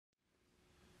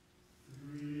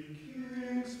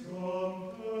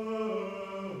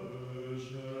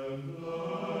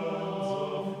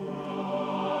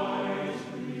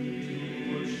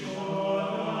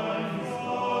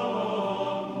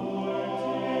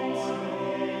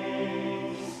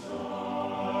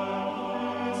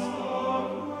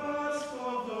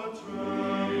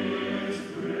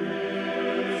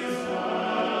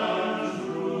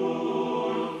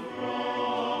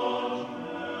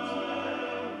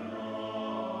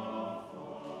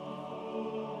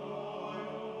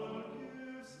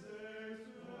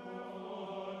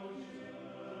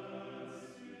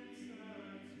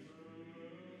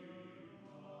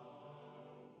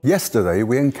Yesterday,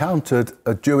 we encountered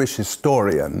a Jewish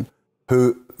historian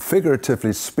who,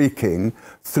 figuratively speaking,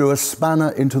 threw a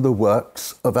spanner into the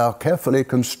works of our carefully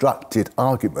constructed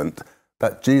argument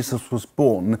that Jesus was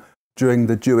born during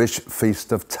the Jewish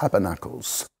Feast of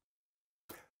Tabernacles.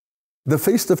 The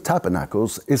Feast of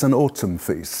Tabernacles is an autumn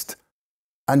feast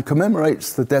and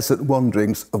commemorates the desert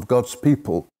wanderings of God's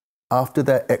people after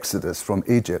their exodus from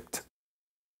Egypt.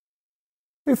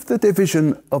 If the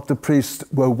division of the priest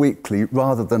were weekly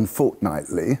rather than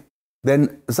fortnightly,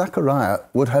 then Zechariah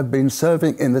would have been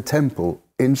serving in the temple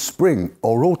in spring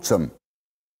or autumn.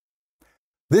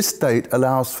 This date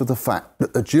allows for the fact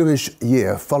that the Jewish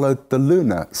year followed the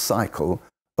lunar cycle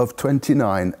of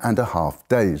 29.5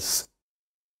 days.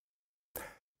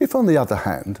 If, on the other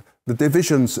hand, the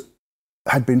divisions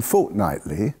had been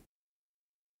fortnightly,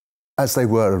 as they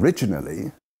were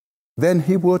originally, then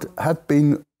he would have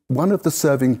been one of the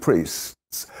serving priests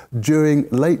during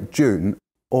late June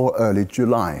or early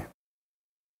July.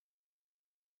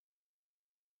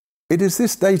 It is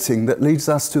this dating that leads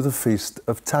us to the Feast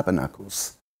of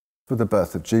Tabernacles for the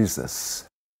birth of Jesus.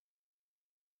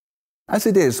 As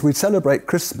it is, we celebrate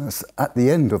Christmas at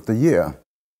the end of the year.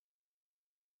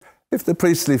 If the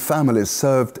priestly families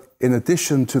served in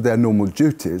addition to their normal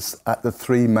duties at the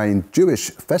three main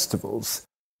Jewish festivals,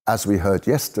 as we heard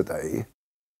yesterday,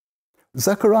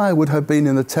 Zechariah would have been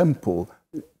in the temple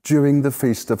during the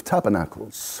Feast of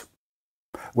Tabernacles,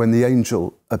 when the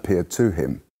angel appeared to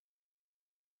him.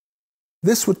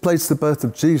 This would place the birth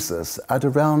of Jesus at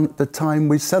around the time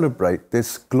we celebrate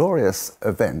this glorious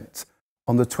event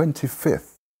on the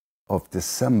 25th of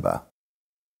December.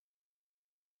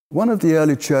 One of the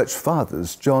early church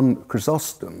fathers, John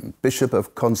Chrysostom, Bishop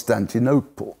of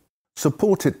Constantinople,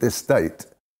 supported this date,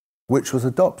 which was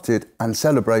adopted and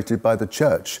celebrated by the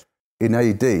church in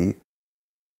AD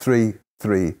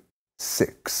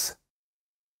 336.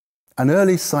 An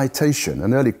early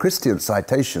Christian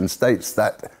citation states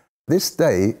that this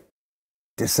day,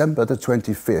 December the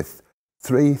 25th,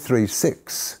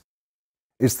 336,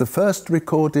 is the first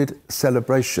recorded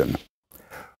celebration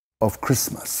of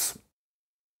Christmas.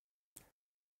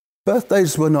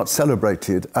 Birthdays were not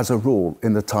celebrated as a rule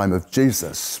in the time of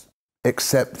Jesus,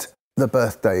 except the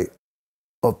birthday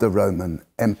of the Roman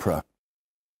emperor.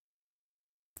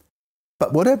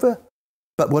 But whatever,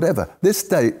 this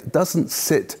date doesn't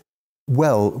sit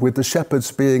well with the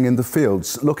shepherds being in the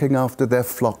fields looking after their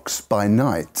flocks by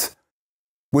night,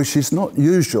 which is not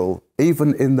usual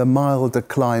even in the milder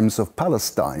climes of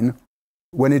Palestine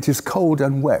when it is cold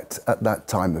and wet at that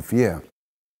time of year.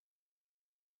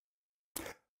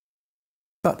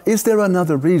 But is there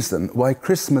another reason why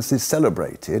Christmas is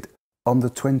celebrated on the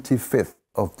 25th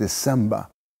of December?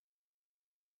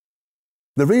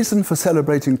 The reason for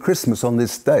celebrating Christmas on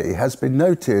this day has been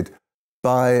noted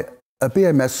by a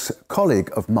BMS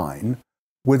colleague of mine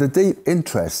with a deep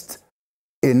interest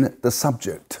in the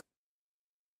subject.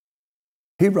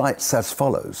 He writes as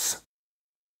follows: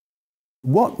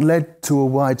 "What led to a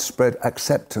widespread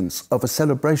acceptance of a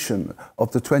celebration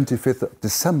of the 25th of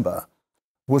December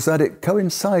was that it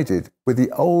coincided with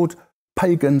the old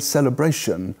pagan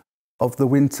celebration of the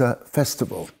winter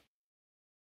festival.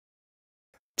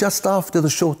 Just after the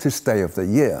shortest day of the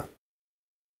year,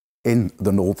 in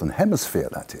the Northern Hemisphere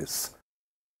that is,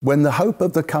 when the hope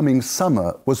of the coming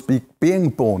summer was being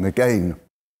born again.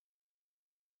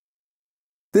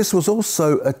 This was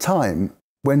also a time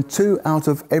when 2 out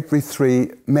of every 3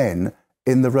 men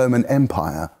in the Roman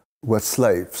Empire were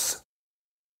slaves,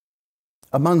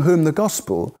 among whom the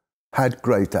gospel had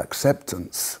great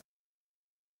acceptance.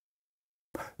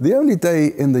 The only day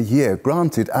in the year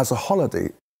granted as a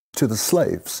holiday to the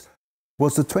slaves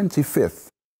was the 25th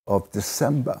of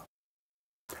December.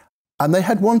 And they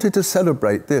had wanted to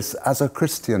celebrate this as a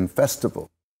Christian festival.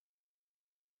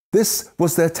 This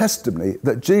was their testimony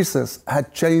that Jesus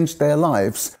had changed their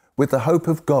lives with the hope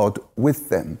of God with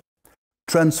them,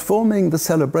 transforming the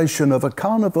celebration of a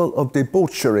carnival of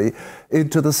debauchery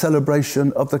into the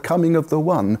celebration of the coming of the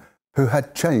one who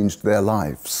had changed their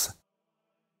lives.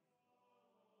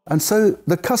 And so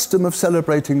the custom of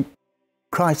celebrating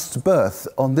Christ's birth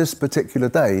on this particular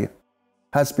day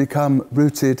has become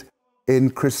rooted in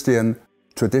Christian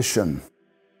tradition.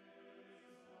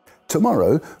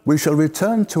 Tomorrow, we shall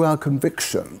return to our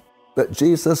conviction that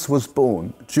Jesus was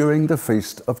born during the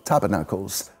Feast of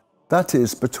Tabernacles, that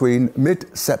is, between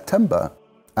mid-September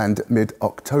and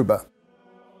mid-October.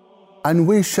 And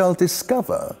we shall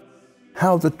discover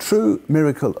how the true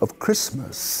miracle of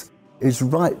Christmas is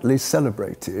rightly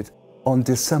celebrated on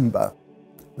December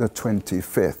the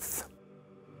 25th.